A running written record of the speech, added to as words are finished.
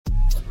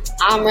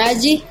I'm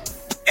Redsy.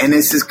 And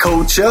this is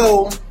Coach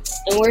O.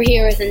 And we're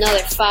here with another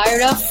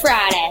Fired Up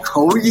Friday.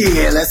 Oh,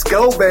 yeah. Let's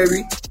go,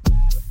 baby.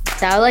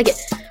 That's how I like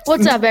it.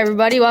 What's up,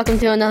 everybody? Welcome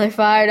to another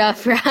Fired Up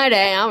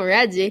Friday. I'm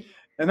Redsy.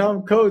 And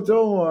I'm Coach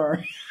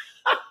Omar.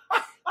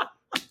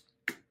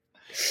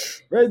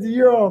 Redsy,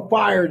 you're on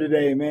fire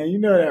today, man. You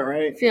know that,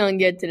 right? Feeling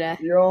good today.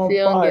 You're on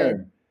fire.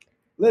 Good.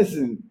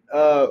 Listen,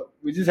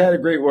 we just had a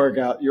great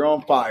workout. You're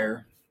on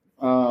fire.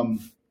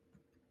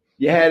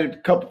 You had a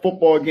couple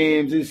football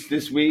games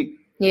this week.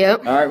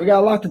 Yep. All right, we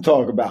got a lot to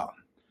talk about.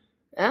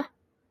 Yeah.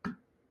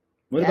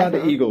 What about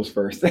the Eagles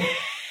first? All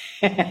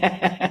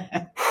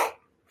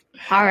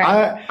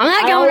right. I'm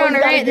not going on a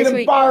rant this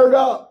week. Fired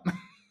up.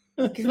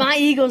 Because my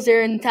Eagles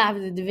are in the top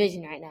of the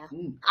division right now.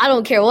 I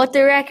don't care what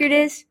their record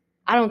is.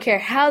 I don't care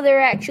how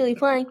they're actually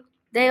playing.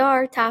 They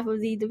are top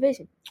of the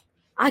division.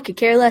 I could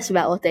care less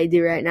about what they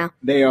do right now.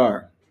 They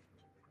are.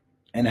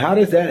 And how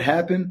does that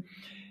happen?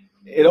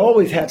 It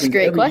always happens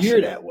every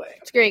year that way.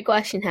 It's a great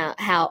question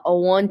how a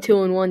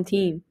 1-2-1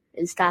 team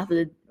is top of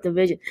the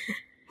division.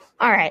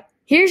 All right.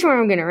 Here's where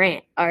I'm going to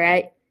rant. All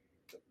right.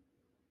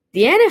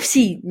 The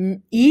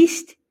NFC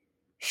East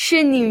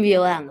shouldn't even be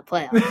allowed in the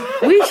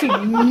playoffs. We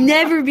should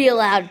never be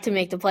allowed to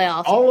make the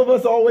playoffs. All of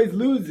us always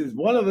loses.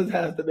 One of us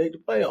has to make the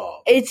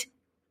playoffs. It's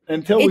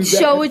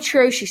so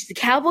atrocious. The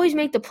Cowboys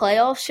make the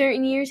playoffs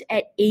certain years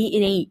at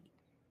 8-8.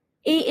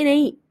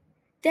 8-8.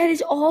 That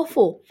is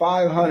awful.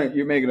 500,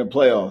 you're making the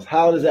playoffs.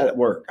 How does that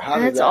work?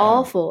 That's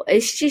awful.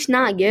 It's just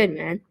not good,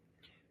 man.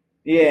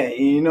 Yeah,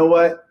 you know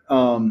what?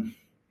 The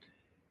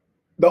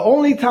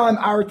only time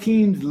our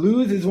teams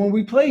lose is when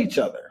we play each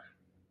other.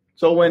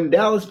 So when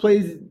Dallas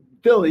plays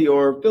Philly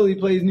or Philly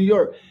plays New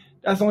York,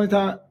 that's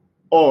the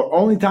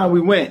only time we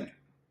win.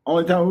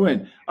 Only time we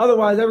win.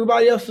 Otherwise,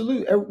 everybody else to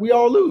lose. We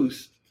all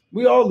lose.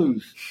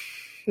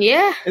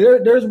 Yeah.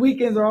 There's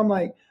weekends where I'm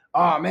like,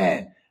 oh,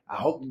 man, I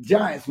hope the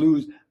Giants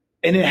lose.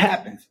 And it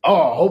happens.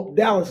 Oh, I hope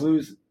Dallas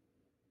lose.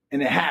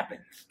 And it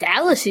happens.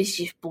 Dallas is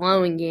just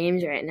blowing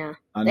games right now.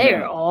 They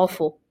are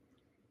awful.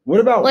 What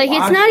about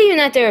Washington? It's not even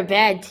that they're a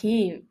bad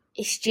team.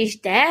 It's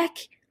just Dak.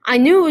 I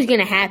knew it was going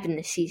to happen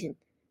this season.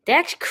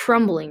 Dak's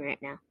crumbling right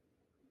now,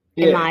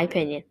 in my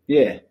opinion.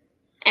 Yeah.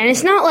 And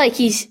it's not like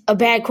he's a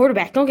bad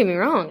quarterback. Don't get me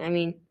wrong. I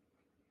mean,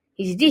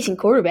 he's a decent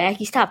quarterback.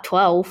 He's top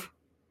 12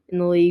 in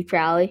the league,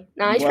 probably.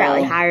 No, he's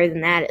probably higher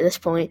than that at this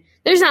point.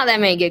 There's not that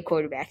many good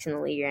quarterbacks in the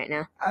league right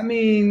now. I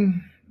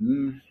mean,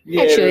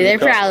 actually, there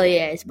probably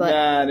is.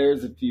 But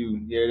there's a few.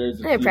 Yeah, there's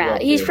a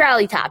few. He's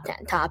probably top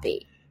 10, top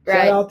 8. Right?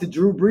 Shout out to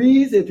Drew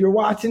Brees. If you're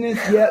watching this,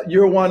 yeah,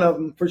 you're one of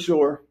them for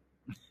sure.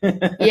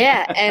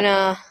 Yeah,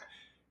 and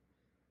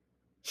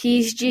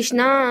he's just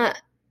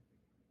not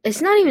 –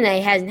 it's not even that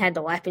he hasn't had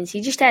the weapons. He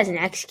just hasn't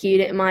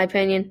executed, in my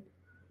opinion.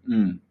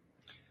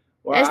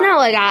 Well, it's not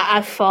like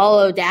I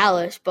follow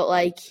Dallas, but,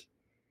 like,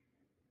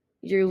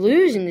 you're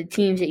losing to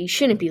teams that you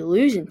shouldn't be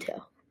losing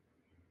to.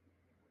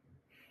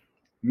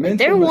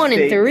 They're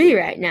 1-3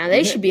 right now.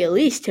 They should be at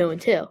least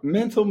 2-2.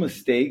 Mental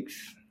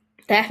mistakes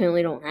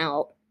definitely don't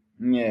help.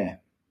 Yeah.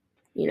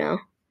 You know?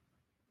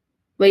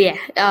 But, yeah,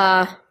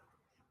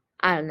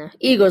 I don't know.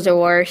 Eagles are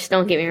worse.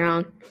 Don't get me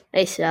wrong.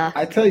 They suck.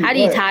 I tell you How do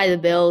you tie the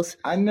Bills?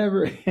 I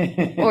never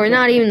or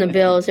not even the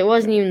Bills. It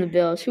wasn't even the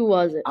Bills. Who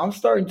was it? I'm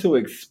starting to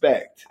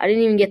expect. I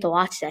didn't even get to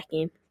watch that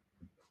game.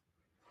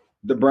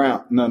 The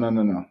Browns.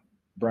 No.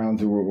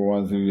 Browns were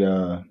ones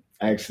who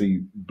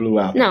actually blew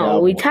out the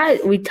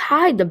Cowboys. We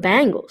tied the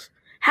Bengals.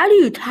 How do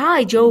you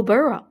tie Joe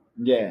Burrow?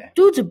 Yeah.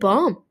 Dude's a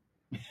bum.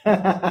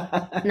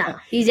 Nah,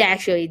 he's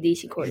actually a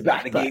decent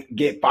quarterback. He's about to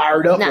get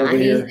fired up over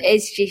here.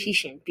 It's just he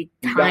shouldn't be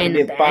tying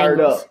the Bengals.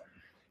 Fired up.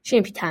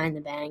 Shouldn't be tying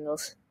the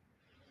Bengals.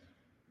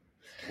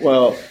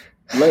 Well,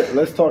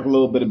 let's talk a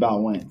little bit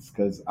about Wentz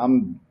because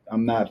I'm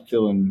not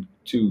feeling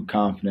too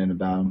confident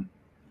about him.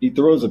 He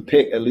throws a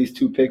pick, at least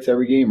 2 picks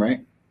every game,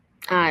 right?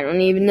 I don't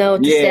even know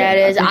what the stat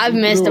is. I've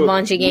missed a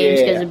bunch of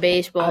games because of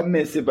baseball. I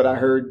missed it, but I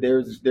heard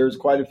there's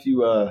quite a few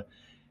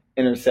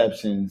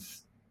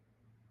interceptions.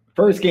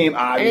 First game,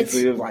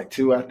 obviously, it was like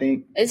 2, I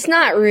think. It's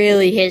not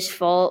really his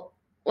fault.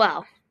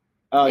 Well,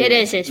 it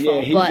is his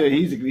fault.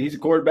 He's a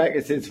quarterback.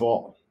 It's his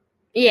fault.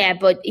 Yeah,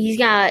 but he's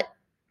got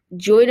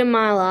Jordan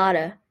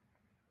Mailata,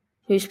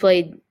 who's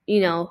played,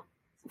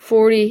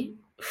 40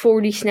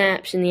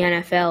 snaps in the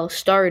NFL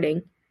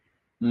starting,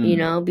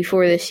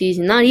 before this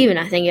season. Not even,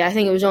 I think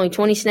it was only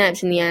 20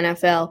 snaps in the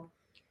NFL.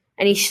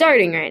 And he's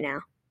starting right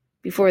now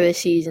before this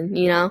season,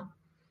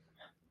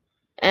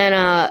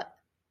 And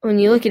when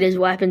you look at his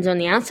weapons on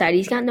the outside,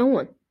 he's got no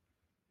one.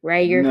 But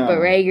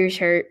Rager's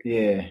hurt.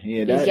 Yeah,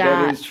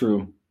 that is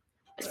true.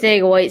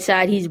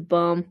 Whiteside, he's a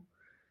bum.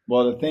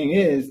 Well, the thing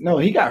is, no,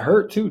 he got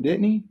hurt too,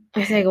 didn't he?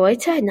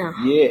 Whiteside, no.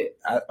 Yeah.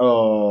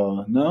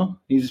 No,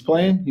 he's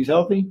playing. He's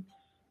healthy.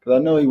 Because I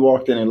know he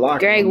walked in and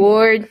locked Greg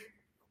Ward,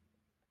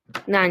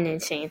 not an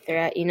insane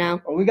threat,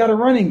 Well, we got a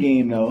running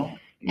game, though.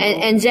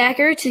 And Zach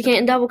Ertz is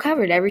getting double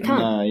covered every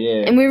time.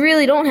 Yeah. And we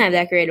really don't have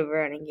that great of a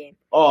running game.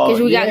 Because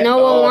we got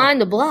no O-line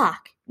to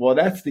block. Well,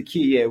 that's the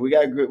key. Yeah, we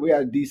got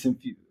a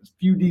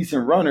few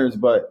decent runners,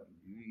 but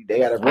They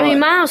got to run. I mean,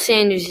 Miles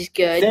Sanders is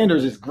good.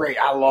 Sanders is great.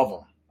 I love him.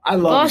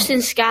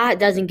 Boston Scott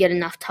doesn't get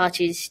enough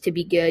touches to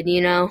be good,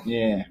 you know?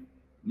 Yeah.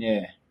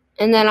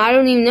 And then I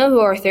don't even know who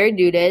our third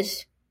dude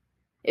is.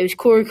 It was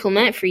Corey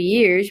Clement for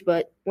years,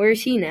 but where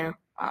is he now?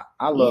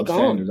 I love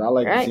Sanders. I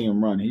like to see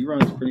him run. He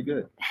runs pretty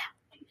good.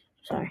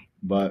 Sorry.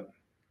 But.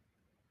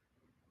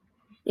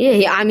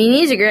 Yeah, I mean,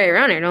 he's a great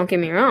runner. Don't get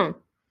me wrong.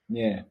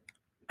 Yeah.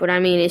 But, I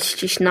mean, it's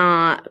just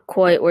not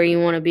quite where you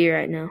want to be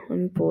right now. Let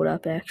me pull it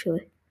up,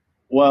 actually.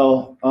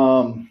 Well,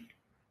 who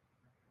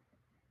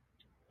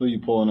are you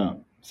pulling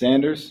up?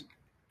 Sanders?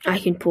 I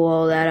can pull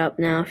all that up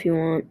now if you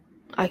want.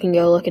 I can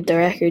go look at the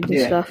records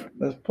and stuff.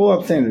 Let's pull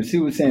up Sanders. See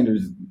what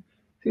Sanders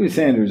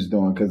is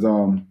doing. Because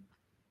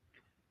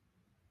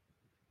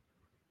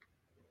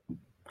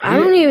I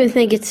don't even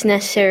think it's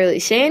necessarily.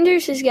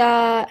 Sanders has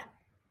got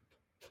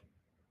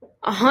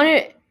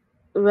 100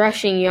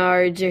 rushing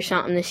yards or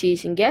something this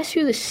season. Guess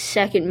who the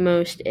second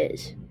most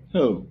is?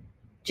 Who?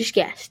 Just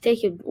guess.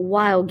 Take a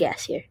wild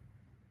guess here.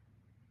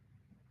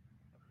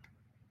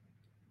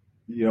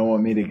 You don't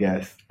want me to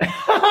guess.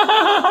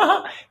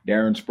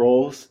 Darren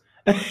Sproles?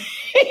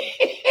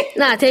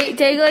 Nah, take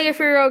like a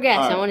free roll guess.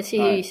 Right, I want to see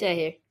who you say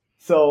here.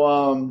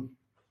 So,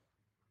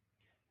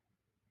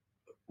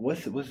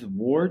 what's it,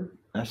 Ward?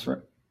 That's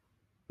right.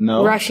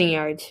 No. Rushing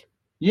yards.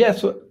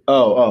 Yes.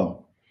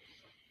 Oh.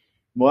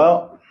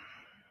 Well,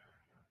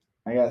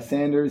 I got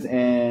Sanders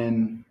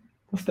and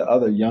what's the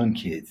other young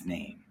kid's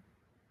name?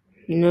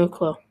 No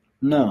clue.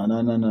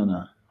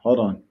 No.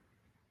 Hold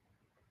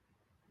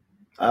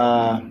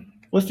on.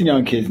 What's the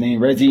young kid's name?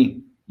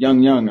 Redsy,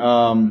 young.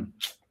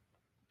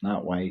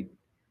 Not White.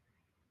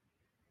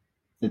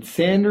 It's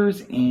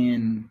Sanders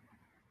and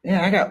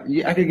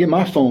I could get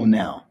my phone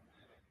now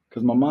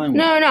because my mind.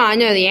 No, I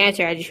know the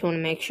answer. I just want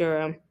to make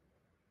sure.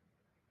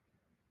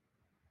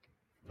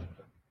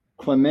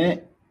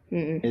 Clement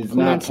is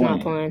Clement's not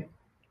not playing.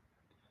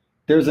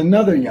 There's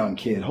another young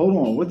kid. Hold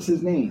on, what's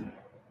his name?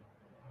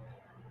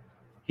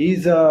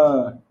 He's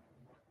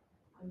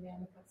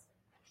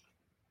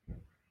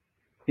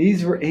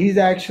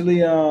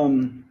actually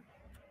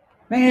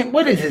man,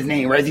 what is his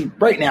name, Redsy?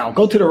 Right now,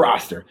 go to the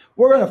roster.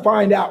 We're gonna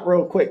find out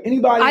real quick.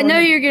 Anybody? I know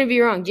you're gonna be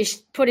wrong.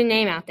 Just put a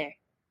name out there.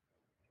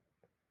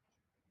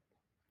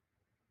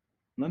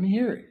 Let me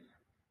hear it.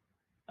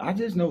 I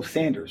just know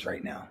Sanders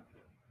right now.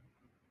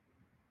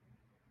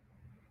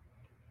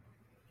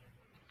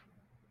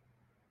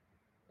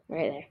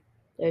 Right there.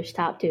 There's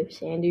top two.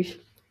 Sanders.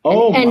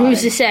 And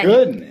who's the second?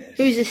 Goodness.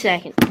 Who's the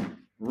second?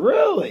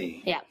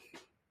 Really? Yeah.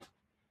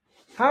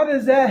 How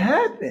does that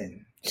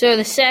happen? So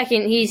the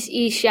second,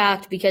 he's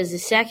shocked because the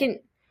second.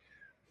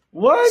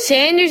 What?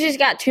 Sanders has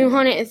got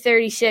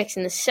 236,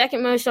 and the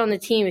second most on the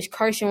team is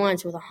Carson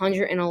Wentz with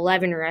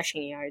 111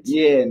 rushing yards.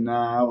 Yeah,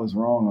 I was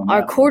wrong on that.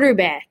 Our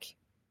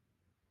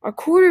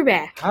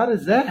quarterback. How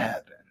does that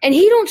happen? And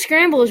he don't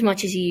scramble as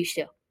much as he used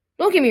to.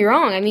 Don't get me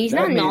wrong. I mean, he's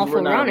not an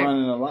awful runner.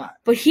 Running a lot.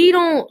 But he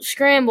don't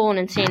scramble an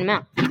insane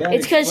amount.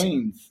 It's because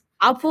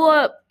I'll pull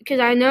up because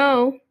I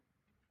know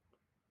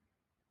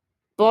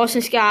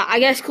Boston Scott. I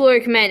guess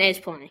Corey Clement is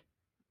playing.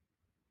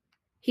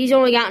 He's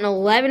only gotten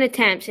 11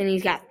 attempts and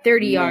he's got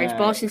 30 yards.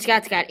 Boston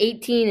Scott's got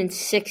 18 and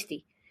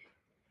 60.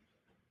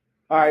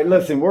 All right,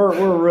 listen,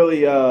 we're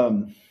really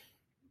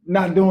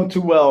not doing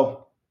too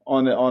well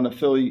on the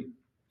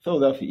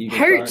Philadelphia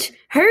Eagles.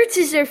 Hurts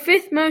is their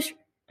fifth most.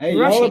 Hey,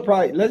 y'all are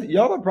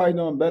probably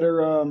doing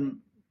better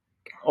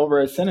over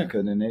at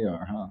Seneca than they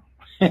are, huh?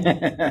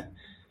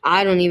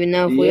 I don't even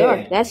know if we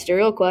are. That's the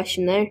real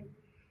question there.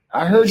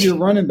 I heard your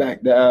running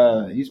back.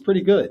 He's pretty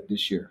good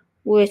this year.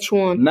 Which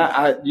one?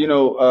 LeVar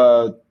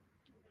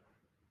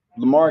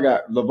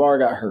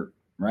got hurt,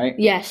 right?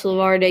 Yes,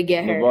 LeVar did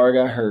get hurt. LeVar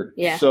got hurt.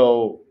 Yeah.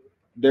 So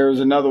there was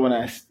another one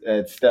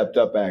that stepped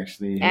up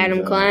actually.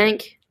 Adam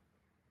Clank.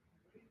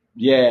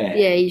 Yeah.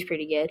 Yeah, he's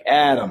pretty good.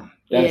 Adam.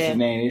 That's his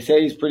name. They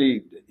say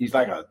he's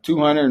like a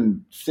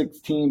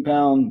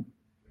 216-pound.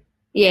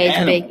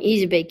 Yeah,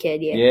 he's a big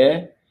kid, yeah.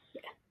 Yeah?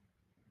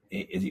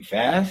 Is he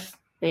fast?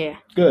 Yeah.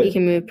 Good. He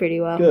can move pretty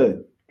well.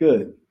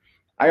 Good.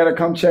 I got to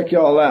come check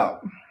y'all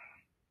out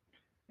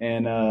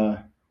and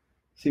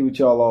see what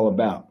y'all all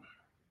about.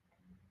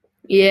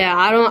 Yeah,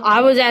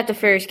 I was at the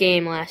first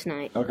game last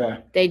night. Okay.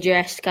 They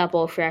dressed a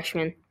couple of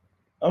freshmen.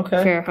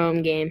 Okay. For a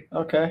home game.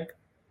 Okay.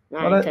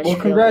 Well,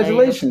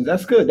 congratulations.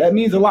 That's good. That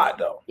means a lot,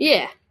 though.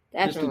 Yeah,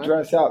 definitely. Just to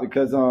dress out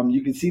because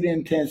you can see the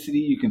intensity,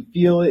 you can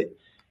feel it,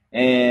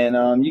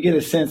 and you get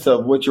a sense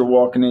of what you're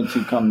walking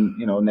into come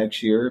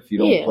next year if you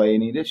don't play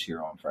any this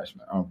year on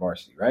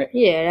varsity, right?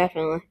 Yeah,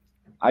 definitely.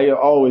 I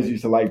always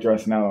used to like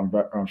dressing out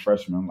on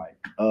freshmen. Like,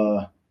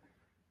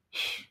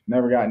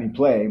 never got any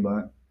play,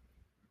 but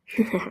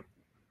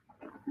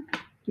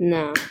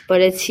no, but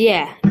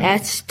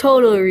that's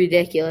totally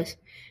ridiculous.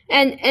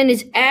 And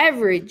his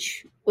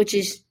average,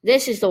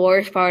 this is the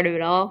worst part of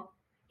it all,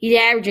 he's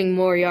averaging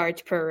more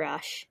yards per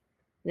rush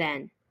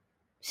than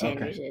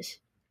Sanders is.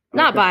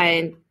 Not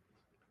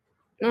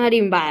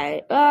even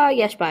by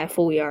a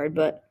full yard,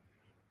 but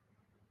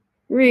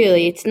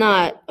really it's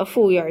not, a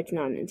full yard's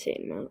not an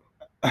insane amount.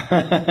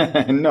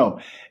 No,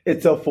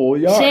 it's a full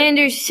yard.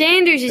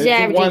 Sanders is It's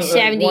averaging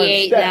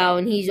 78 step. though,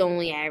 and he's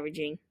only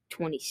averaging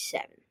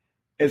 27.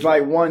 It's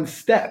like one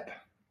step.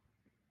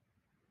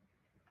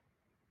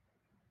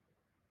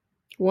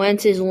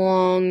 Wentz is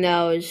long,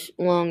 though, is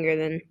longer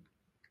than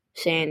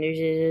Sanders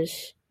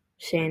is.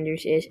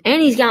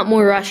 And he's got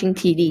more rushing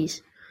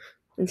TDs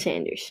than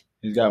Sanders.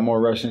 He's got more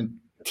rushing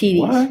TDs.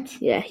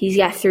 What? Yeah, he's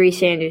got 3.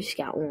 Sanders has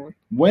got 1.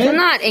 Wentz? So I'm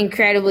not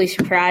incredibly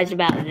surprised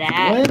about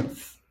that.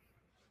 Wentz?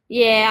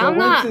 Yeah, So I'm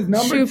Wentz not is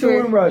number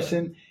 2 in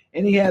rushing,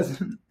 and he has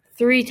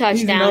 3 touchdowns.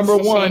 He's number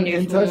 1 Sanders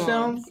in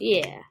touchdowns?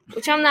 Yeah,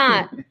 which I'm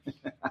not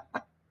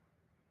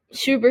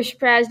super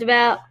surprised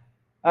about.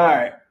 All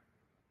right.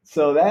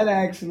 So that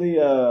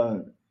actually,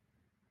 I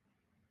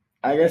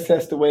guess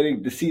that's the way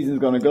the season's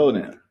going to go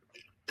then.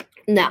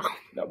 No.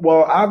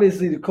 Well,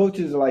 obviously the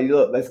coaches are like,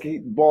 look, let's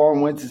keep the ball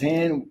in Wentz's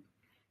hand.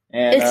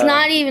 And, it's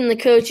not even the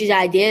coach's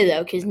idea,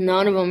 though, because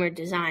none of them are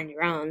designed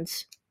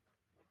runs.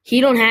 He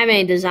don't have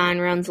any design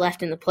runs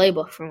left in the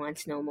playbook for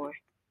Wentz no more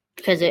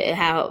because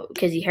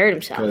he hurt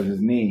himself. Because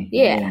his knee.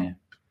 Yeah.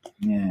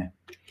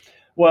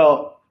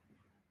 Well,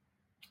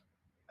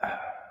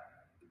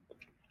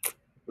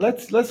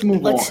 let's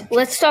move on.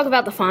 Let's talk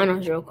about the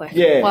finals real quick.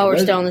 Yeah. While we're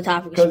still on the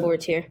topic of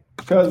sports here.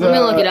 Let me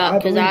look it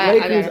up because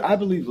I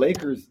believe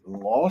Lakers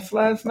lost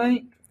last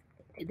night.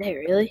 Did they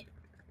really?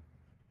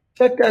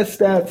 Check that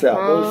stats out,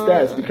 those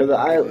stats, because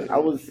I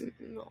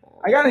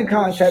got in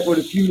contact with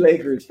a few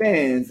Lakers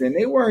fans and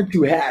they weren't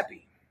too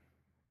happy.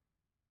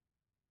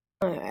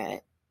 All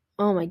right.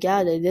 Oh my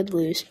God, they did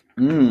lose.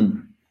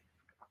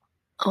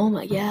 Oh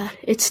my God,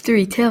 it's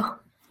 3-2.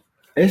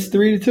 It's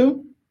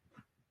 3-2.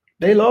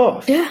 They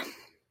lost. Yeah.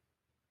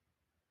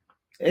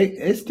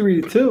 It's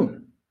 3-2.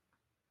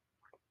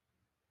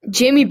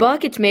 Jimmy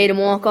Buckets made him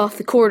walk off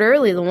the court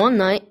early the one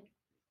night.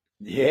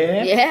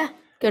 Yeah? Yeah,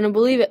 couldn't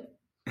believe it.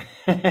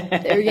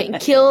 They were getting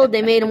killed.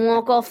 They made him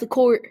walk off the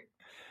court.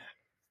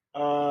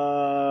 With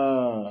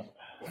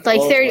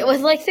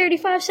like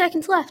 35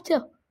 seconds left,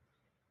 too.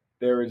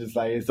 They were just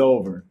like, it's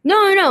over.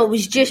 No, it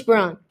was just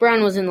Brown.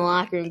 Brown was in the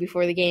locker room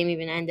before the game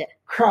even ended.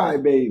 Cry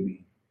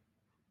baby.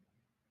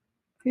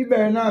 He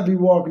better not be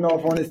walking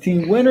off on his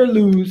team. Win or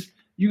lose,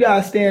 you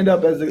got to stand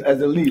up as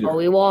a leader. Oh,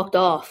 he walked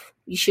off.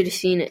 You should have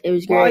seen it. It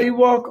was great. Why did he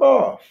walk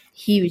off?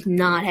 He was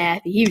not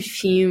happy. He was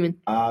fuming.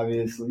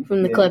 Obviously.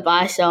 From the clip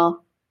I saw.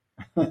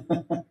 You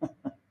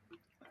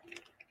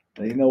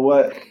know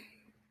what?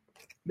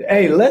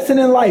 Hey, lesson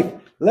in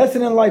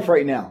life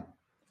right now.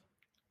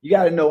 You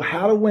got to know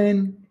how to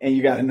win and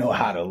you got to know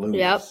how to lose.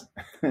 Yep.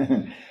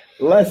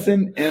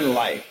 Lesson in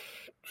life.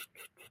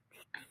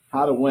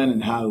 How to win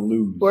and how to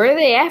lose. Where are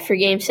they at for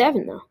Game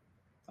 7, though?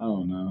 I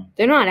don't know.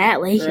 They're not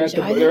at Lakers,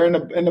 are they? They're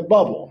in the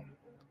bubble.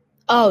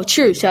 Oh,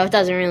 true. So it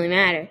doesn't really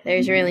matter.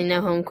 There's really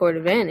no home court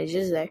advantage,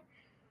 is there?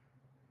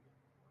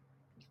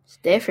 It's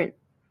different.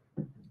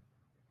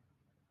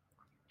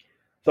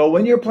 So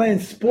when you're playing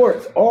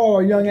sports, all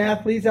our young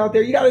athletes out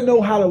there, you got to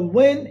know how to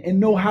win and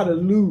know how to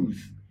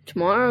lose.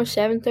 Tomorrow,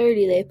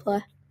 7:30, they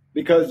play.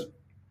 Because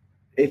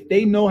if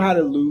they know how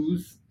to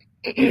lose,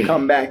 you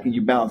come back and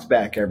you bounce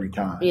back every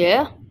time.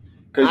 Yeah,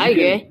 I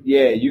agree.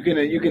 Yeah, you can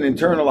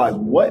internalize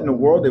what in the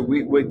world that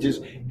we would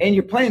just, and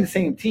you're playing the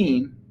same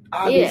team.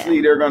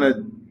 Obviously, they're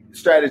gonna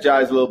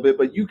strategize a little bit,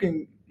 but you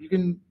can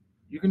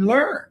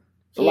learn.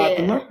 It's a lot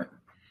to learn.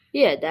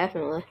 Yeah,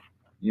 definitely.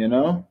 You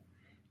know.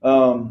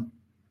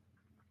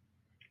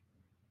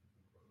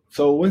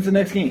 So when's the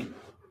next game?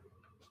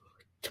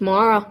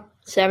 Tomorrow,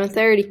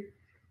 7:30.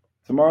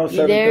 Tomorrow,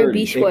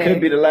 7:30. It could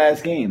be the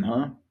last game,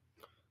 huh?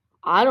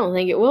 I don't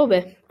think it will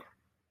be.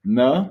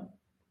 No?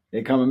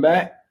 They coming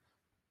back?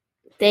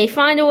 They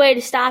find a way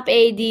to stop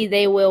AD,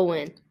 they will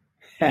win.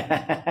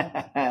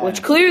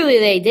 Which clearly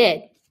they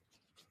did.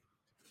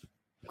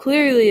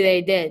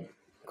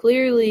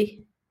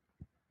 Clearly.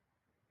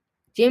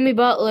 Jimmy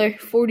Butler,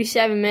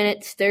 47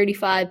 minutes,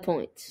 35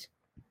 points.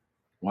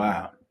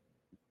 Wow.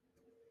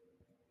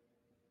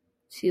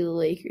 See the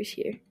Lakers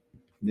here.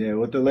 Yeah,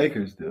 what the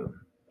Lakers do?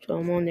 So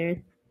I'm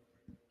wondering.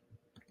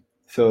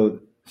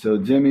 So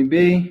Jimmy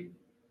B,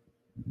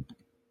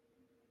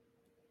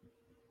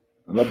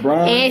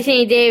 LeBron.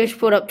 Anthony Davis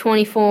put up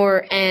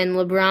 24 and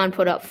LeBron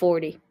put up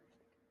 40.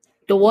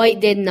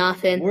 Dwight did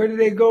nothing. Where did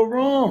they go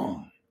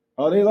wrong?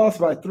 Oh, they lost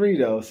by 3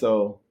 though,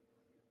 so.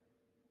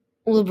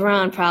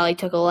 LeBron probably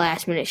took a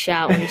last-minute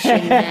shot when he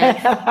shouldn't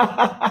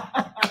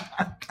have.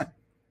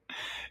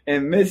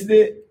 And missed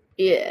it?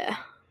 Yeah.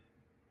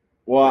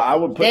 Well, I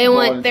would put. They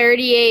went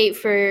 38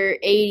 for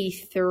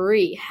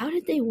 83. How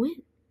did they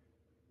win?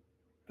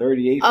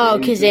 38. Oh,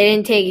 because they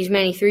didn't take as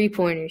many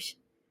three-pointers.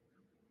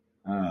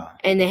 Oh.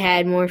 And they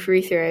had more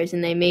free throws,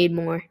 and they made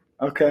more.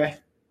 Okay.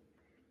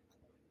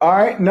 All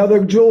right,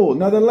 another jewel,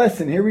 another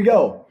lesson. Here we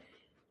go.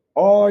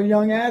 All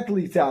young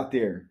athletes out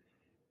there,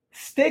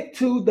 stick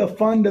to the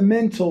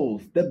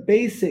fundamentals, the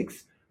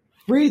basics.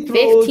 Free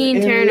throws 15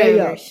 and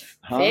turnovers. layups.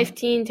 Huh?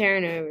 15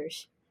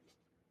 turnovers.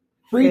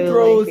 Free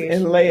throws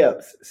and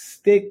layups.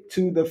 Stick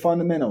to the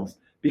fundamentals.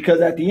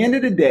 Because at the end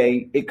of the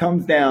day, it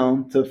comes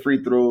down to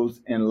free throws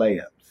and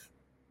layups.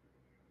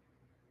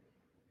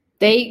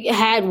 They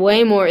had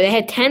way more. They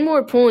had 10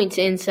 more points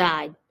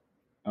inside.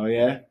 Oh,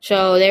 yeah?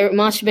 So they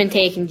must have been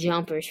taking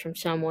jumpers from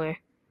somewhere.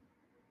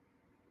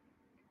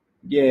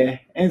 Yeah,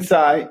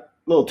 inside.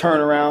 Little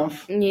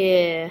turnarounds.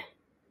 Yeah.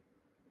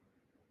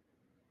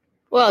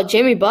 Well,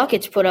 Jimmy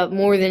Buckets put up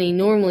more than he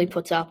normally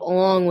puts up,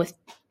 along with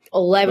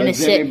 11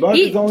 assists.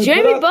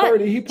 Jimmy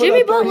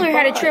Butler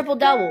had a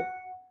triple-double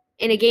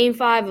in a Game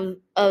 5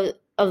 of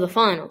the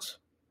finals.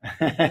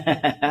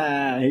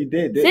 He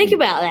did. Think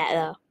about that,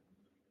 though.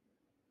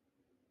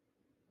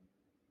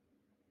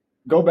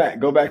 Go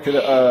back to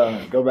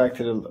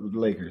the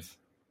Lakers.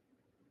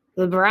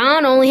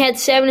 LeBron only had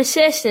 7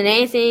 assists, and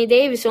Anthony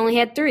Davis only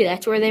had 3.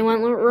 That's where they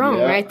went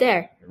wrong, right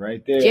there.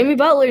 Right there. Jimmy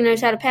Butler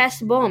knows how to pass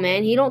the ball,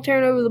 man. He don't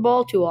turn over the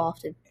ball too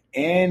often.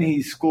 And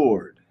he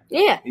scored.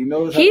 Yeah. He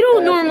knows. He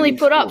don't normally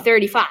put up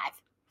 35.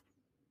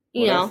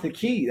 You know, that's the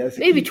key. That's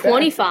the maybe key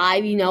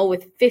 25. You know,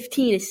 with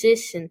 15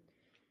 assists and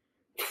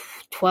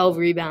 12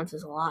 rebounds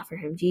is a lot for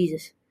him.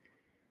 Jesus.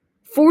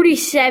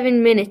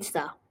 47 minutes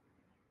though.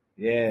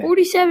 Yeah.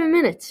 47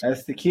 minutes.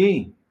 That's the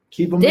key.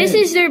 Keep him. This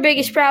is their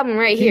biggest problem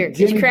right here.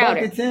 Is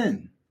Crowder. Buckets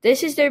in.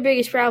 This is their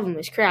biggest problem.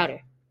 Is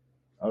Crowder.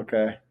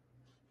 Okay.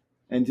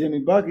 And Jimmy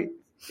Bucket,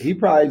 he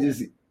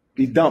probably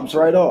he dumps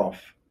right off.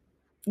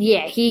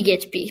 Yeah, he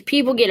gets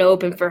people get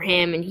open for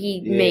him, and he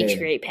makes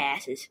great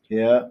passes.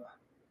 Yeah.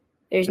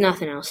 There's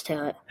nothing else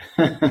to it.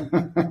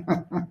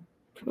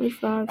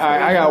 25. All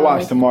right, I gotta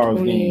watch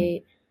tomorrow's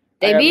game.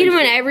 They beat him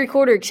in every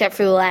quarter except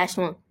for the last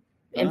one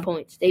in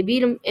points. They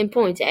beat him in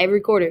points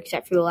every quarter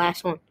except for the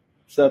last one.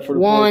 Except for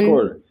the fourth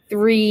quarter.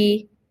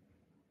 3.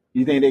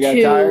 You think they got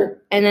 2,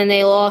 tired? And then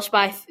they lost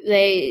by.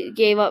 They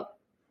gave up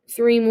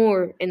 3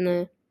 more in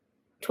the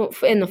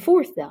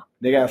fourth though.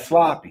 They got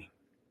sloppy.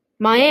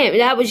 Miami.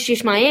 That was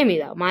just Miami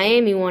though.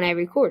 Miami won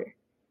every quarter.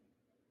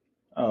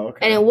 Oh,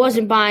 okay. And it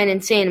wasn't by an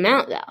insane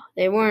amount though.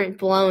 They weren't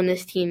blowing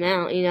this team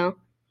out. You know,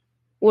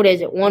 what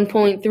is it? 1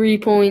 point, 3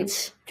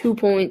 points, 2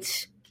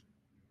 points.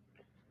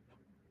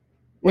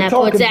 That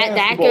puts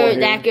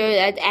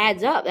that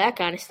adds up. That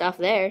kind of stuff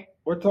there.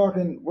 We're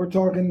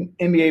talking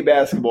NBA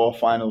basketball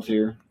finals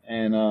here,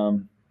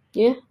 and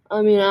yeah.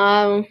 I mean,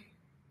 I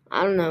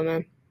don't know,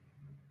 man.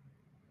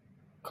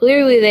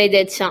 Clearly, they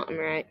did something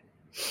right.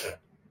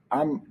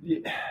 I'm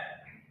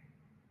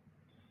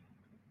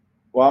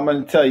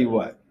going to tell you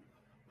what.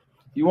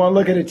 You want to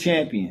look at a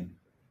champion.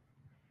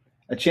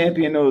 A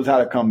champion knows how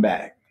to come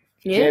back.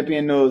 Yeah. A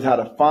champion knows how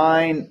to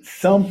find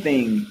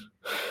something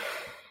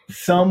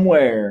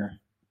somewhere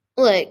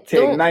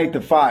to ignite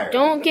the fire.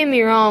 Don't get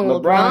me wrong.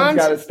 LeBron's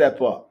got to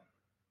step up.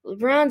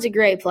 LeBron's a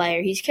great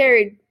player. He's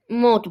carried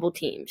multiple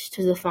teams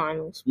to the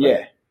finals.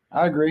 Yeah,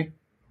 I agree.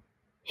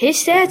 His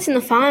stats in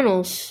the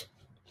finals,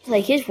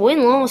 like his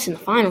win-loss in the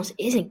finals,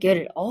 isn't good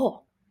at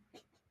all.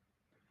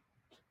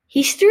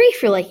 He's 3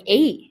 for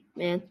 8,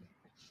 man,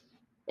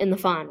 in the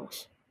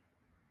finals.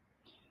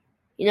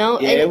 You know?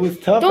 Yeah, it was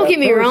tough. Don't get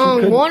me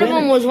wrong. One of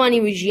them was when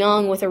he was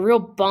young with a real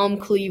bum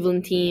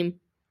Cleveland team.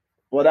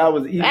 Well, that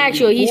was even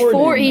actually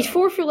he's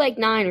 4 for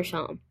 9 or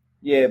something.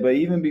 Yeah, but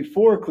even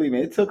before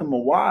Cleveland, it took him a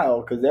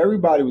while because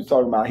everybody was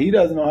talking about he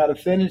doesn't know how to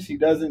finish.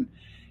 He's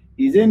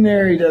in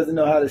there. He doesn't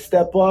know how to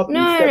step up.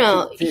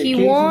 No.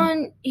 He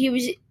won. He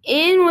was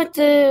in with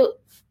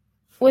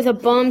a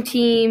bum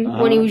team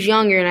when he was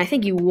younger, and I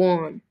think he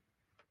won.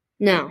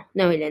 No,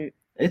 he didn't.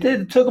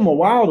 It took him a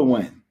while to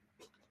win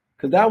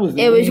because that was.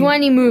 It was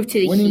when he moved to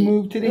the Heat. When he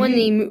moved to the Heat.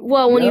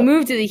 When he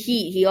moved to the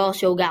Heat, he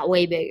also got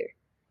way bigger.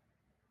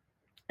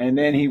 And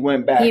then he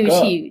went back. He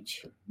was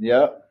huge.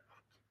 Yep.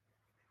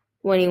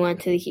 When he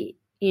went to the Heat,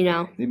 you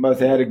know. He must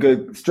have had a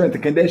good strength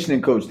and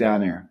conditioning coach down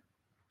there.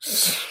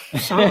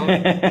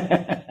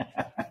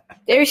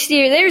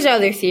 There's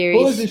other theories.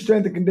 Who was the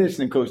strength and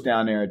conditioning coach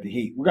down there at the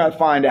Heat? We got to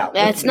find out.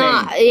 That's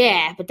not,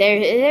 yeah, but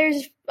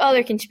there's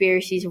other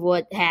conspiracies of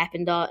what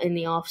happened in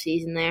the off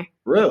season there.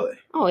 Really?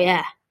 Oh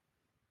yeah.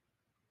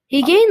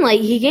 He gained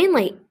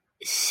like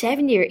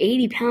 70 or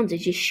 80 pounds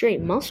of just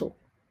straight muscle.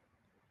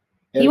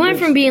 He went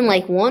from being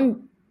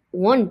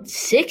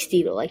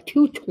 160 to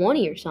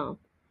 220 or something.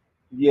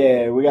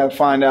 Yeah, we got to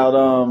find out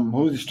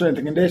who's the strength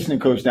and conditioning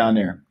coach down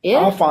there. Yeah,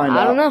 I'll find out.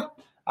 I don't know.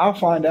 I'll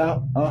find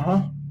out.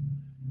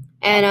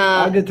 And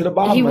I'll get to the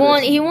bottom of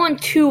this. He won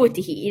 2 with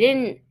the Heat. He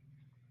didn't.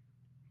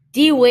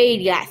 D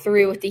Wade got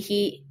 3 with the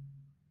Heat,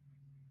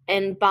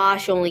 and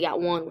Bosh only got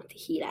 1 with the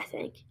Heat. I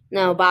think.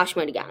 No, Bosh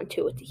might have gotten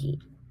 2 with the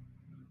Heat,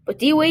 but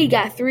D Wade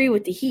got 3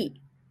 with the Heat.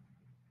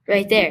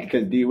 Right there.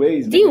 Because D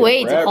Wade's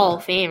a Hall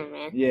of Famer,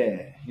 man.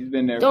 Yeah, he's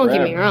been there. Don't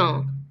forever. Get me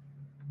wrong.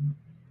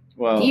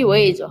 Well, D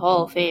Wade's a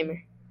Hall of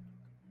Famer.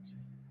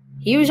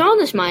 He was on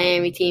this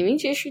Miami team. He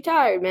just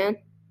retired, man.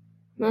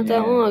 Not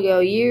that long ago.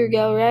 A year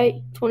ago, right?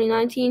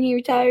 2019 he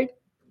retired?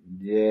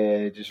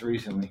 Yeah, just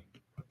recently.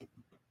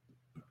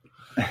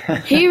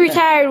 He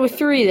retired with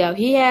 3, though.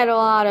 He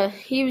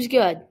was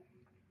good.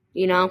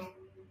 You know?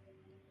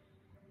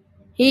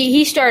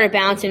 He started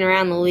bouncing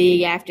around the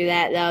league after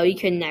that, though. He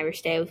could never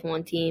stay with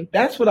one team.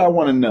 That's what I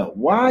want to know.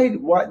 Why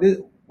That's what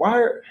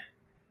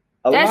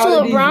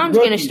LeBron's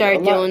going to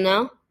start doing,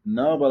 though.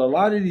 No, but a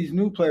lot of these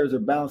new players are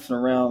bouncing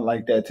around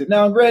like that too.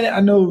 Now, granted, I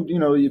know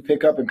you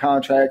pick up in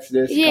contracts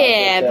this.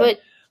 Yeah,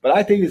 contracts but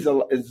I think it's a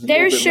little bit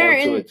more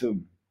to it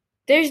too.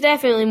 There's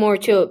definitely more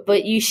to it,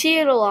 but you see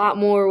it a lot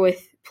more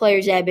with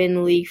players that have been in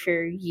the league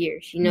for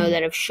years.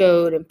 That have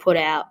showed and put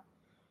out.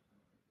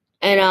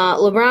 And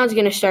LeBron's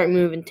going to start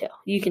moving too.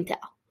 You can tell.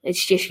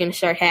 It's just going to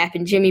start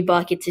happening. Jimmy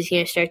Buckets is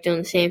going to start doing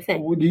the same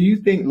thing. Well, do you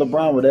think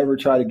LeBron would ever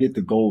try to get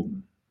the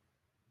Golden?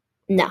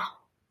 No.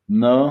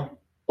 No?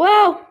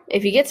 Well,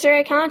 if he gets the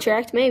right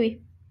contract,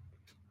 maybe.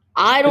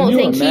 I don't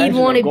think he'd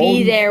want to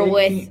be there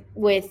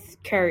with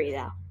Curry,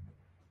 though.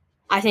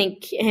 I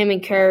think him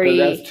and Curry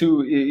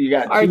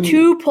are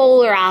two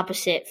polar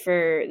opposite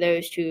for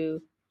those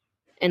two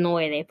in the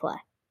way they play.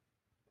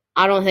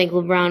 I don't think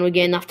LeBron would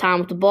get enough time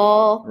with the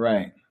ball.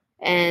 Right.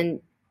 And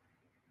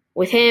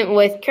with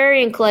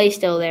Curry and Clay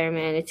still there,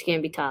 man, it's going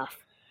to be tough.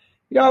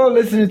 Y'all are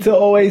listening to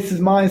Oasis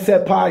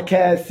Mindset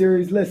Podcast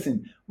Series.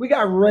 Listen, we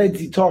got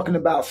Redsy talking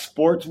about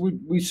sports.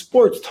 We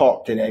sports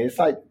talk today. It's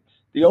like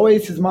the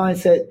Oasis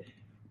Mindset.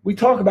 We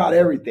talk about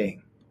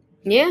everything.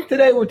 Yeah.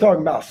 Today we're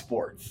talking about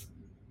sports.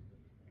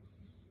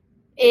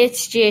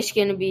 It's just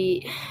going to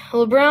be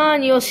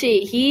LeBron, you'll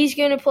see. He's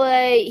going to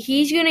play.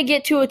 He's going to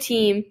get to a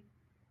team,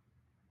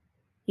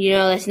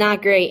 that's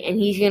not great, and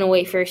he's going to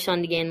wait for his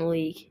son to get in the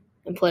league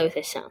and play with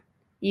his son.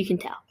 You can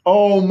tell.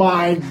 Oh,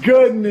 my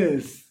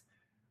goodness.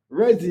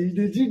 Redsy,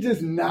 did you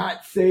just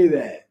not say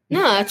that?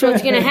 No, that's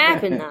what's going to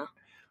happen now.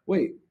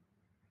 Wait.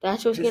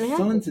 That's what's going to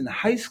happen. His son's in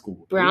high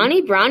school.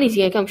 Brownie's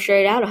going to come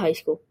straight out of high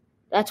school.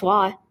 That's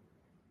why.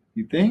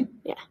 You think?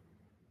 Yeah.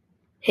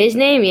 His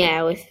name,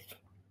 with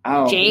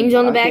James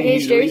on the back of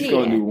his jersey. He's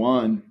going to do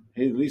one.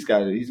 He's at least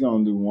got it. He's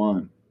going to do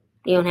one.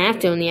 You don't have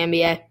to in the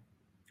NBA.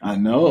 I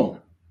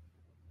know.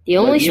 The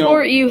only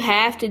sport you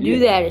have to do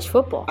that is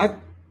football.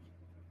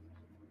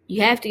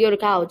 You have to go to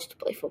college to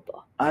play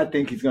football. I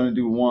think he's going to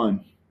do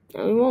one.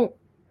 No, he won't.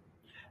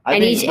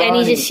 He's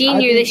a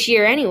senior this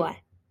year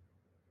anyway.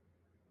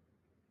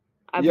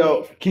 I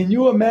believe. Can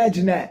you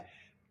imagine that?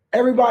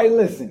 Everybody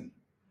listen.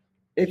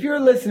 If you're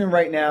listening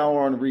right now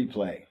or on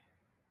replay,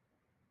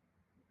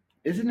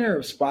 isn't there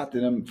a spot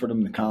for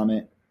them to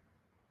comment?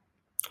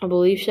 I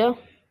believe so.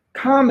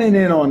 Comment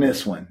in on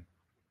this one.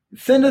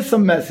 Send us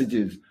some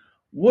messages.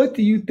 What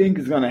do you think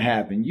is going to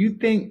happen? You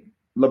think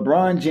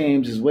LeBron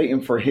James is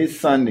waiting for his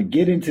son to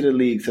get into the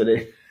league so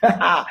that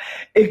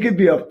it could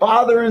be a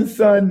father and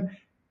son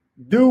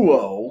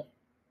duo,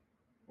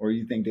 or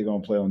you think they're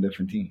going to play on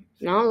different teams?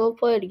 No, they'll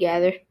play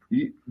together.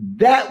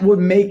 That would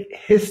make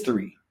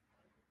history.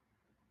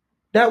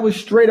 That would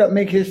straight up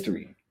make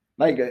history.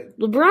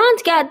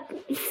 LeBron's got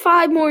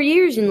 5 more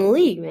years in the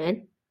league,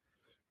 man.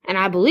 And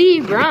I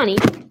believe Bronny.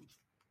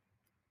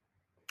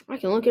 I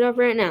can look it up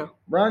right now.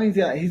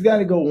 He's got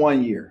to go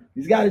 1 year.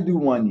 He's got to do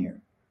 1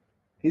 year.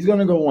 He's going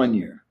to go 1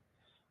 year.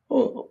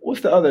 Oh,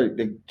 what's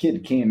the kid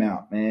that came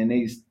out, man?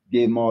 They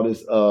gave him all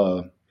this.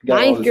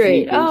 9th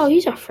grade. Oh,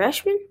 he's a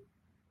freshman?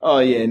 Oh,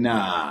 yeah,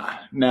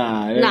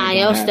 nah.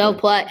 He'll still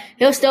play.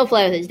 He'll still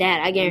play with his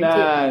dad, I guarantee.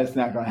 Nah, it's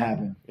not going to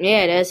happen.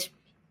 Yeah, it is.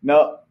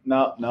 No,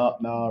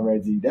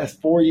 Redsy. That's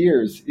 4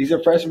 years. He's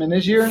a freshman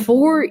this year?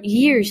 4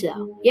 years,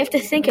 though. You have to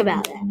think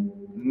about that.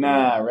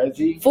 Nah,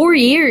 Redsy. 4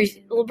 years.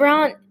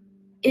 LeBron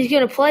is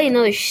going to play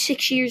another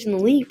 6 years in the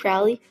league,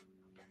 probably.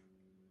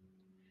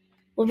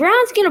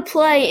 LeBron's going to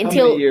play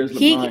until How many years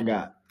LeBron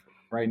got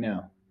right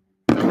now?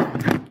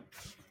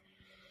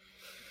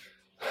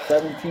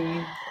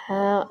 17?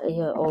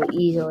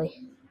 Easily.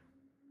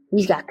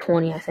 He's got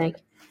 20, I think.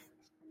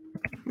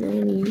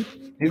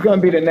 He's going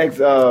to be the next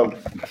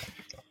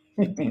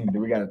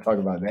we got to talk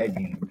about that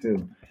game,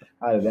 too.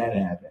 How did that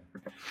happen?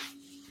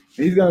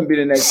 He's going to be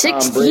the next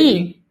 16. Tom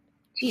Brady.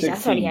 Jeez, I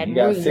thought he had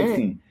more than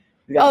 16.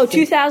 That.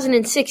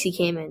 2006 he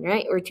came in,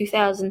 right? Or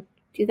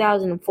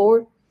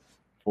 2004?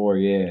 4,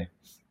 yeah.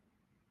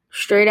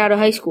 Straight out of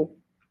high school.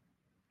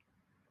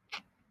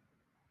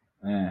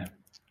 Man.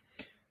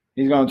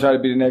 He's going to try to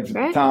be the next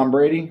Tom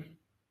Brady.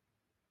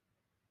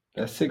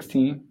 That's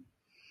 16.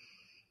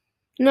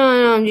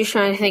 No, I'm just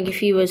trying to think if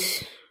he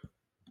was.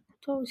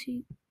 What was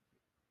he?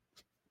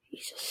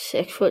 He's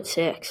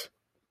 6'6".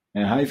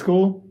 In high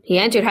school? He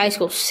entered high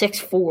school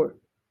 6'4".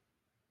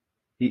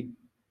 He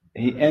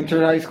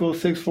entered high school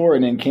 6'4",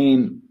 and then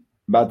came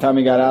by the time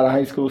he got out of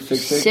high school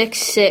 6'6".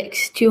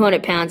 6'6",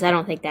 200 pounds. I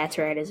don't think that's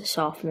right as a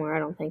sophomore. I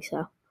don't think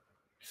so.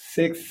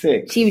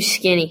 6'6". He was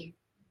skinny.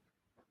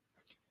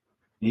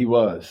 He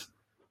was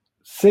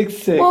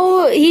 6'6".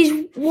 Well,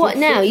 he's what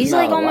now? He's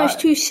like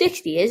almost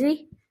 260, isn't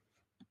he?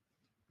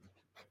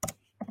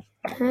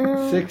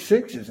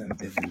 6'6"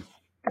 isn't.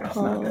 That's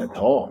not that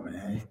tall,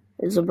 man.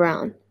 It's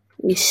LeBron.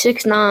 He's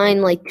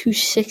 6'9", like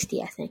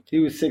 260, I think. He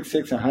was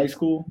 6'6" in high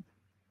school.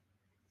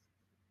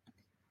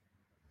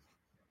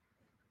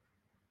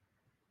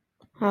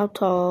 How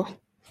tall?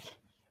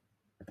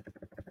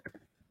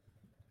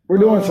 We're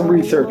doing some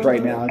research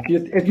right now.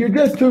 If you're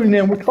just tuning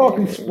in, we're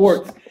talking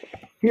sports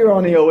here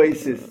on the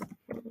Oasis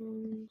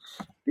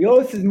The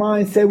Oasis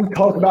mindset, we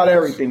talk about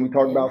everything. We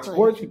talk about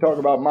sports. We talk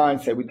about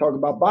mindset. We talk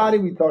about body.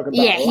 We talk about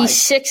Yeah, life. he's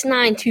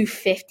 6'9",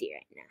 250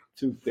 right now.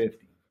 250.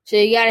 So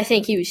you got to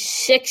think he was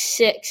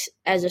 6'6"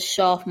 as a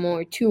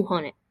sophomore,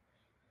 200.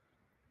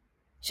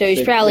 So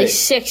he's probably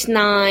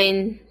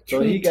 6'9",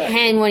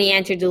 210 when he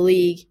entered the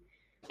league.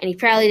 And he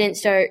probably didn't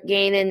start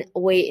gaining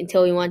weight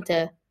until he went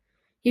to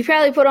 – he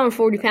probably put on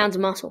 40 pounds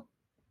of muscle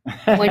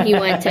when he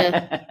went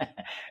to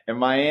 – in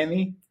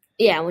Miami?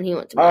 Yeah, when he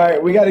went to Miami. All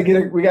right, we gotta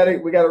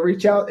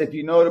reach out. If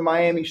you know the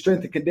Miami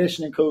strength and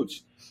conditioning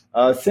coach,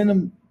 send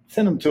him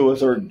to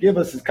us or give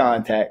us his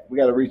contact. We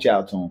got to reach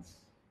out to him.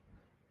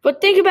 But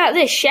think about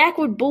this: Shaq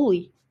would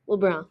bully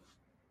LeBron.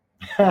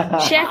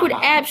 Shaq would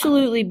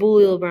absolutely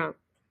bully LeBron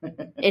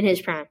in his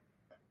prime.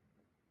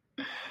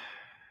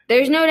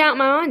 There's no doubt in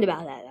my mind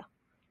about that, though.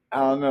 I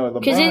don't know.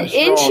 Because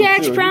in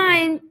Shaq's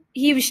prime,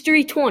 he was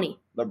 320.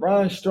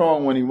 LeBron's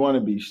strong when he want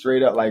to be,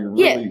 straight up, like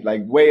really,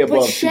 like way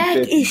above. But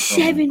Shaq is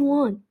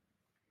 7'1".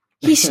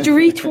 He's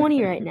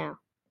 320 right now.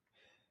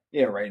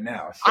 Yeah, right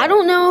now. I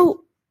don't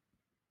know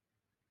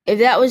if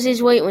that was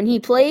his weight when he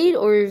played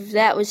or if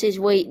that was his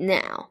weight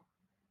now.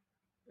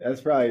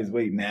 That's probably his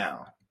weight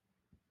now.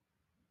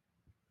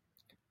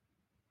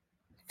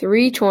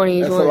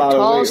 320 is one of the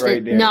tallest.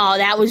 Right there. No,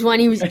 that was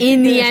when he was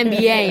in the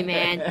NBA,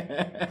 man.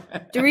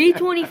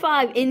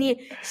 325 in the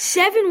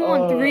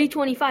 7'1",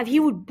 325.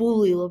 He would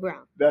bully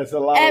LeBron. That's a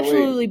lot.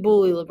 Absolutely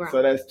bully LeBron.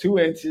 So that's 2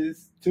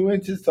 inches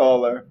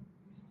taller,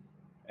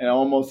 and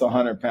almost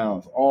 100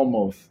 pounds.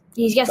 Almost.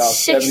 He's got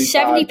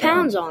 70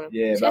 pounds on him.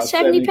 Yeah, he's got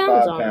 70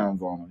 pounds on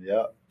him.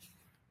 Yep.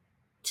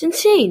 It's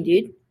insane,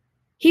 dude.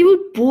 He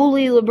would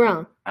bully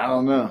LeBron. I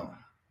don't know.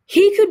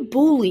 He could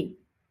bully.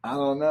 I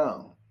don't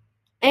know.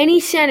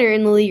 Any center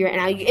in the league right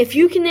now. If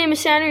you can name a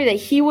center that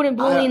he wouldn't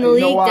bully in the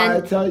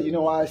league, then you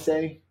know why I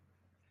say?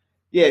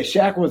 Yeah,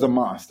 Shaq was a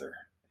monster.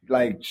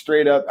 Like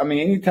straight up. I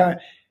mean,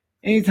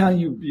 anytime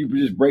you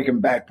just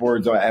breaking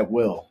backboards at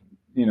will,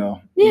 you know.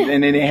 Yeah.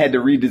 And then they had to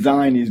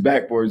redesign these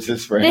backboards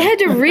just for him. They had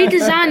to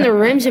redesign the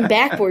rims and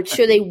backboards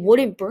so they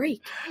wouldn't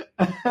break.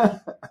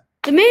 The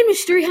man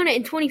was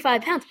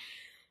 325 pounds.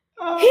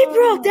 He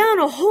brought down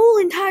a whole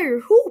entire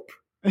hoop.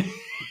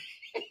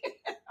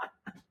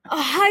 A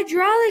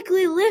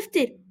hydraulically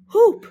lifted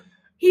hoop.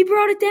 He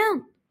brought it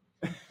down.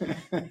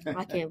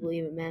 I can't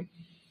believe it, man.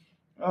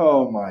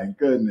 Oh, my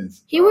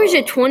goodness. He wears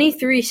a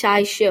 23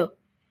 size shoe.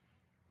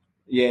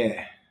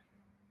 Yeah.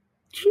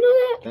 Did you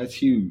know that? That's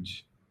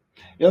huge.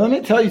 Yeah, let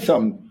me tell you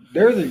something.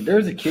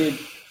 There's a kid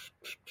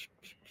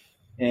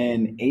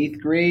in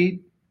 8th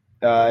grade.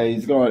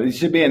 He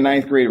should be in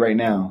 9th grade right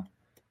now.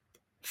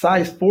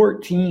 Size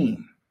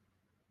 14.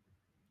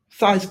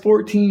 Size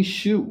 14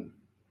 shoe.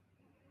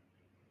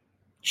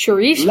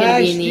 Sharif's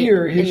last be in the,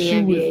 year, his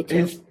in the shoe NBA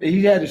was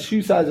he had a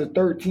shoe size of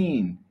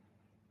 13,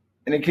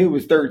 and the kid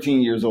was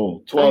 13 years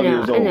old, 12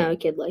 years old. I know a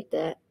kid like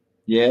that.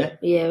 Yeah,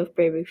 yeah, with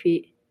very big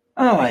feet.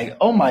 I'm like,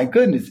 oh my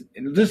goodness,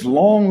 this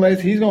long legs.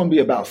 He's gonna be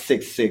about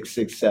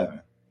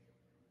 6'6",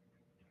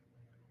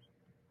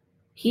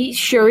 6'7".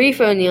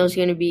 Sharif O'Neal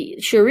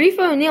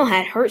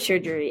had heart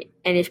surgery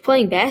and is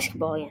playing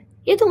basketball again.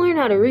 He had to learn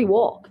how to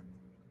re-walk.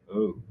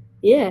 Oh,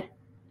 yeah,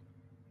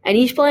 and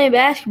he's playing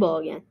basketball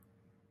again.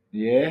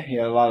 Yeah, he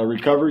had a lot of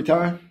recovery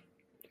time?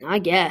 I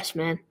guess,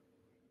 man.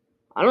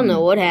 I don't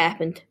know what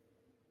happened.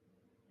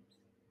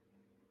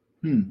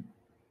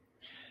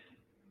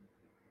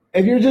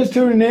 If you're just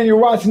tuning in, you're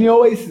watching the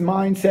Oasis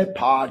Mindset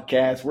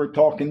Podcast. We're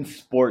talking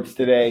sports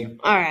today.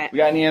 All right. We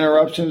got any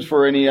interruptions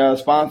for any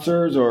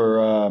sponsors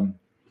or?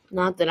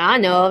 Not that I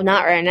know of.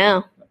 Not right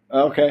now.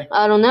 Okay.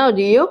 I don't know.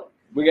 Do you?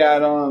 We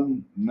got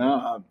no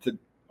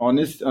on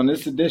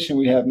this edition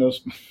we have no.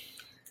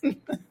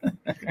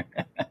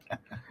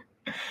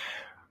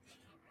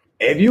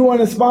 If you want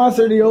to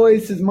sponsor the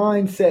Oasis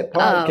Mindset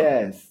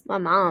Podcast. My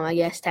mom, I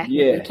guess,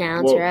 technically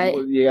counts, right?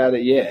 Well, you got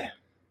it, yeah.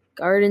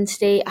 Garden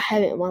State. I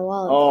have it in my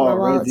wallet. Oh, my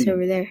wallet's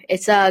over there.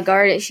 It's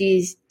Garden.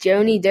 She's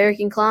Joan Elizabeth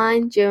Durkin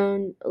Klein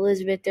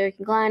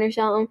or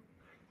something.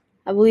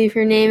 I believe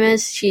her name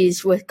is.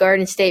 She's with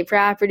Garden State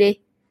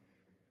Property.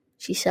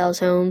 She sells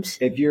homes.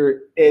 If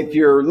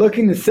you're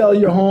looking to sell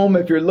your home,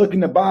 if you're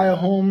looking to buy a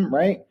home,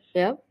 right?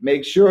 Yep.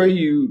 Make sure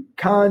you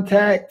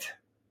contact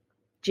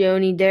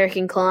Joni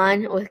Durkin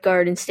Klein with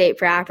Garden State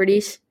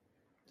Properties.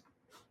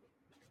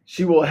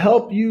 She will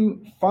help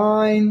you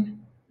find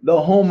the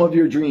home of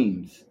your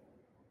dreams.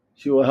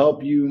 She will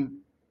help you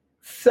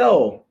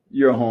sell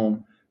your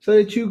home so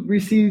that you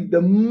receive the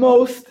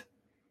most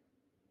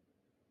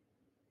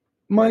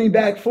money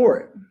back for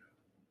it.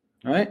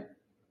 All right?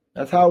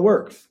 That's how it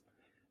works.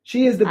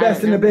 She is the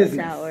best in the business.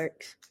 That's how it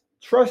works.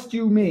 Trust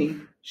you,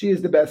 me. She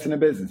is the best in the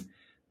business.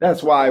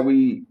 That's why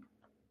we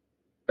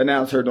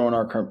announce her during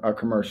our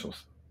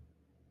commercials.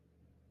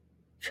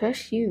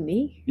 Trust you,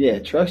 me? Yeah,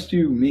 trust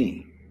you,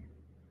 me.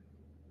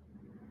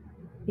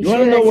 You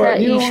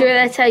sure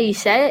that's how you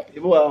say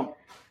it? Well,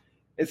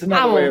 it's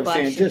another way of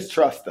saying just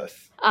trust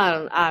us.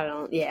 I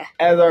don't, yeah.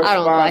 As our I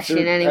don't sponsor,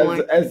 question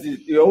anymore. as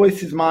the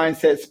Oasis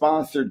Mindset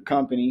sponsored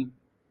company,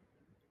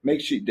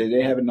 make sure, do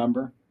they have a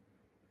number?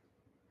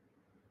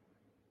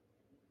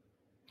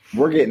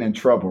 We're getting in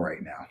trouble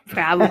right now.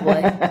 Probably.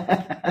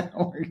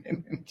 We're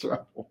getting in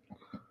trouble.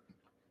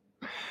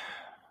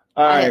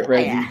 All right,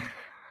 Redsy.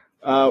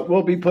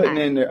 We'll be putting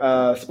in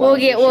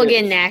sponsorships. We'll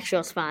get an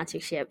actual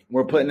sponsorship.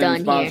 We're putting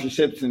in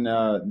sponsorships here. In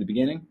the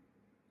beginning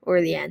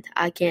or the end.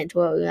 I can't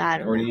tell you. I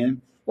don't know. Or the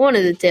end. One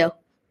of the two.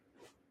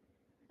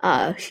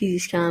 She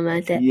just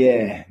commented.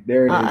 Yeah,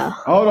 there it is.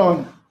 Hold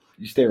on.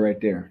 You stay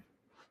right there.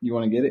 You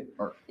want to get it?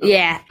 Or,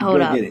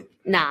 hold up. Get it.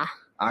 Nah.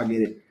 I'll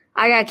get it.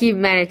 I got to keep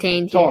him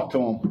entertained. Talk to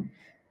him.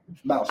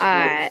 It's about sports. All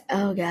right.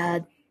 Oh,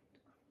 God.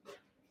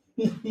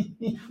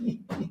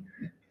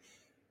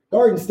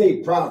 Garden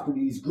State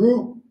Properties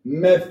Group,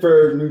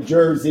 Medford, New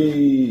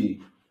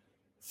Jersey.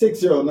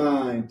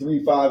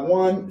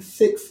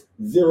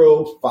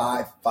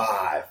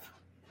 609-351-6055.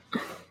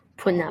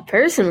 Putting out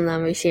personal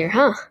numbers here,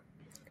 huh?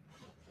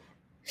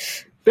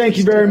 Thank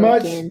you very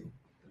much.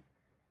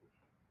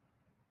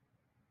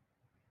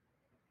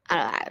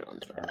 I don't know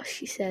what else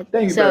she said.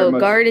 Thank you very much.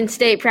 Garden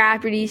State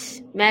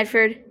Properties,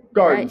 Medford.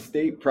 Garden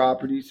State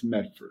Properties,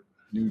 Medford,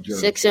 New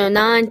Jersey.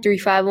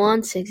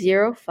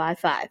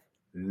 609-351-6055.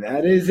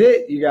 That is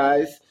it, you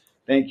guys.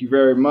 Thank you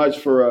very much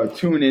for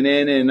tuning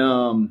in.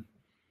 And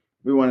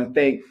we want to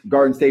thank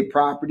Garden State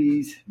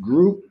Properties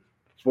Group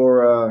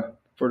for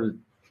the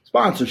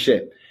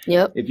sponsorship.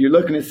 Yep. If you're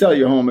looking to sell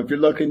your home, if you're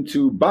looking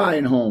to buy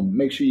a home,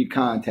 make sure you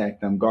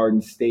contact them.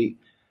 Garden State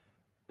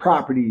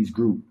Properties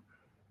Group,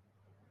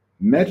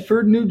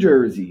 Medford, New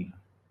Jersey,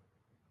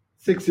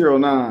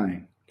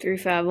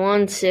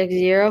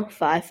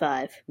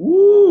 609-351-6055.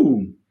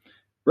 Woo!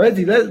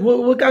 Redsy,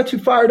 what got you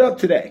fired up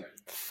today?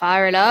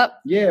 Fired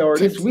up? Yeah, or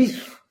this week.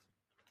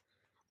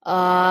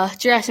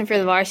 Dressing for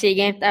the varsity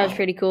game. That was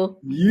pretty cool.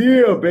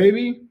 Yeah,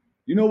 baby.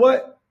 You know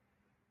what?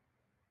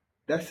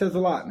 That says a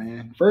lot,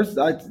 man. First,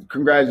 I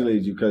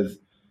congratulate you because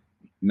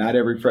not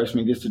every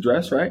freshman gets to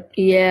dress, right?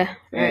 Yeah.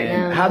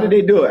 And how did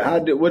they do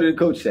it? What did the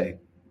coach say?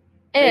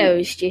 It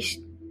was just,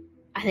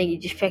 I think he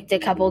just picked a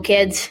couple of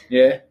kids.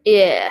 Yeah?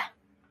 Yeah.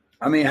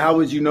 I mean, how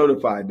was you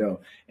notified,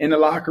 though? In the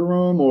locker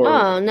room or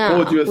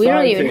pulled you aside? We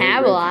don't even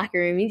have a locker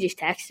room. He just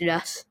texted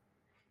us.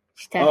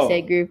 Just texted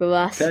a group of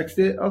us.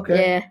 Texted? Okay.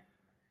 Yeah.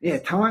 Yeah,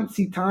 times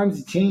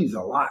have changed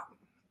a lot.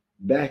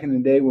 Back in the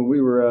day when we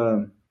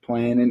were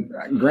playing, and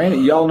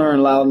granted, y'all aren't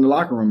allowed in the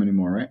locker room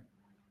anymore, right?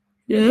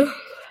 Yeah.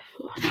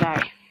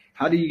 Sorry.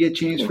 How do you get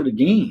changed for the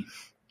game?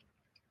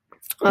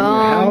 In your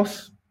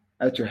house?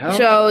 At your house?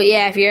 So,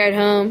 yeah, if you're at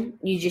home,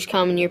 you just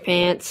come in your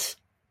pants.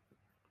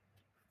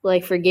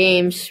 Like for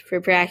games, for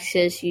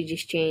practices, you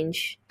just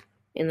change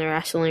in the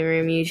wrestling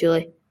room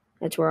usually.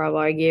 That's where all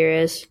our gear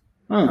is.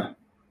 Huh.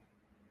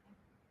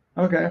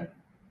 Okay.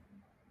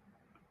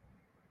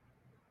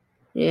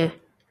 Yeah.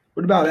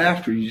 What about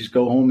after? You just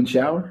go home and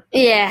shower?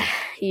 Yeah,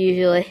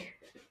 usually.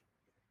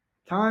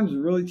 Times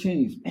have really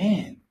changed.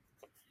 Man.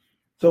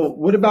 So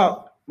what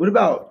about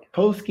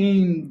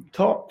post-game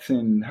talks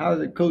and how does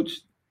the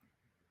coach?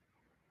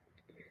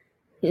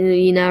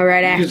 You know,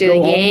 right after the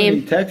game. Home and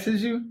he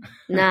texts you?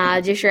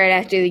 Nah, just right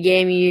after the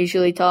game you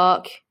usually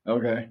talk.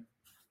 Okay.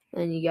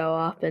 Then you go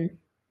up and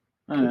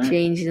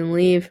change and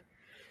leave.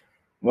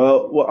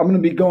 Well, I'm going to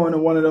be going to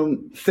one of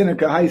them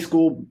Seneca High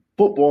School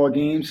football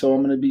games, so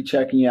I'm going to be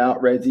checking you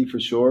out, Redsy, for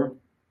sure.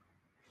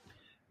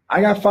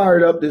 I got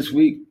fired up this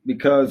week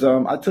because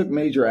I took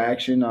major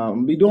action. I'm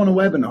going to be doing a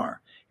webinar,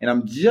 and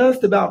I'm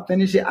just about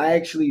finished it. I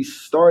actually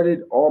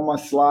started all my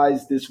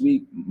slides this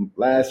week,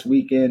 last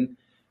weekend,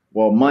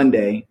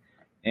 Monday,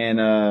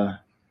 and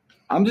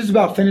I'm just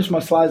about finished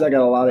my slides. I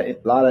got a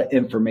lot of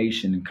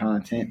information and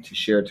content to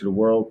share to the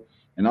world,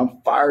 and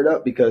I'm fired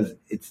up because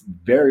it's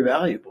very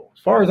valuable.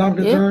 As far as I'm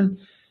concerned,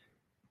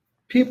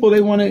 people, they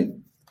want to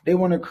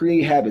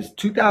create habits.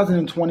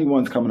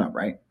 2021 is coming up,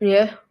 right?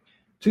 Yeah.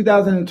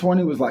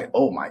 2020 was like,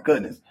 oh my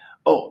goodness.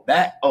 Oh,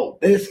 that. Oh,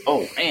 this.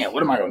 Oh, man,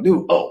 what am I going to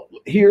do? Oh,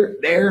 here,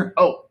 there.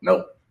 Oh,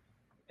 no.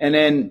 And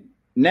then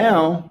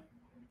now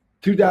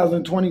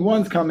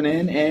 2021 is coming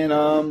in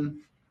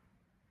and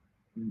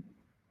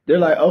they're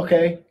like,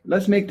 okay,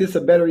 let's make this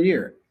a better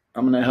year.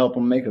 I'm going to help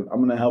them make a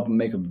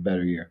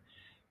better year.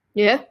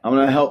 Yeah. I'm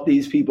going to help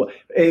these people.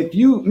 If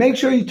you make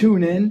sure you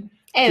tune in.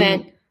 Hey,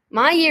 man,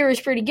 my year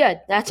was pretty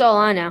good. That's all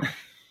I know.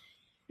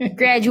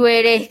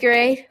 Graduated 8th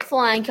grade,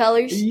 flying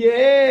colors.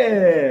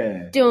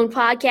 Yeah. Doing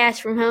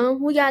podcasts from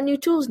home. We got new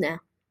tools now.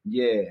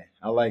 Yeah,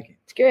 I like it.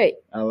 It's great.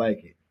 I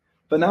like it.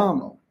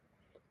 Phenomenal.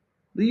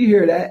 Do you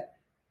hear that?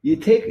 You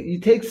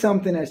take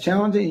something that's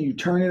challenging and you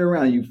turn it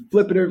around. You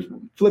flip it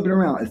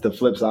around. It's the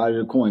flip side of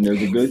the coin.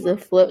 There's a good. It's the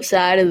flip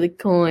side of the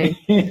coin.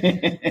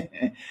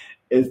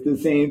 It's the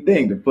same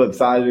thing, the flip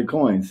side of the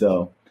coin.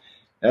 So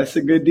that's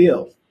a good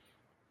deal.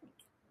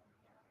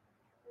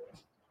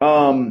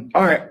 All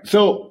right.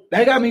 So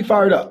that got me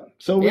fired up.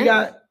 So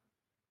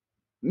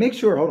make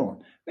sure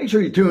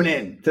you tune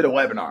in to the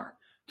webinar.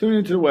 Tune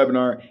into the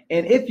webinar.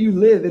 And if you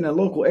live in a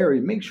local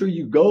area, make sure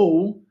you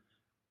go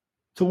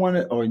to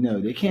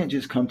no, they can't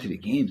just come to the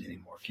games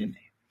anymore, can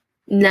they?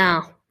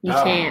 No. You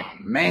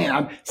can't.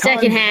 Man,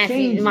 Second half.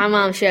 changing. My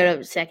mom showed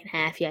up second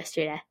half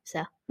yesterday.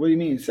 So What do you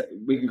mean?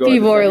 We can go.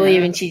 people were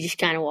leaving. She just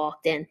kind of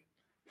walked in.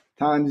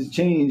 Times have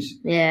changed.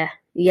 Yeah,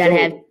 you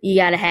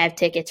gotta have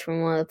tickets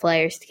from one of the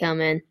players to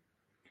come in.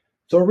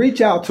 So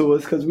reach out to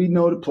us because we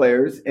know the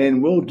players,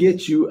 and we'll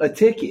get you a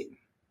ticket.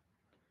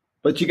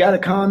 But you got to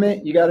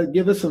comment. You got to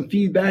give us some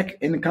feedback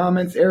in the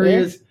comments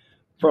areas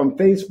from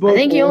Facebook. I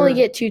think you only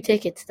get 2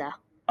 tickets though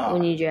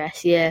when you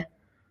dress. Yeah.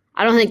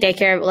 I don't think they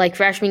care. Like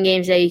freshman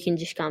games that you can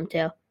just come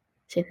to.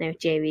 Same thing with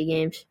JV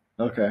games.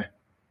 Okay.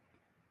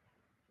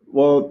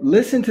 Well,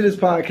 listen to this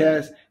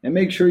podcast and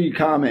make sure you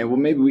comment. Well,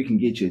 maybe we can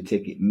get you a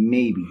ticket.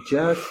 Maybe.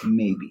 Just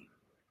maybe.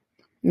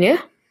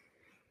 Yeah.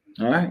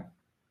 All right.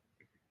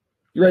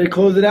 You ready to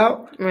close it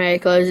out? I'm ready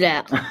to close it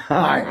out. All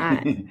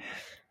right.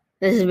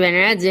 This has been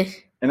Redsy.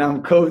 And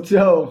I'm Coach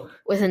O.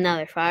 With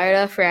another Fired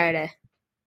Up Friday.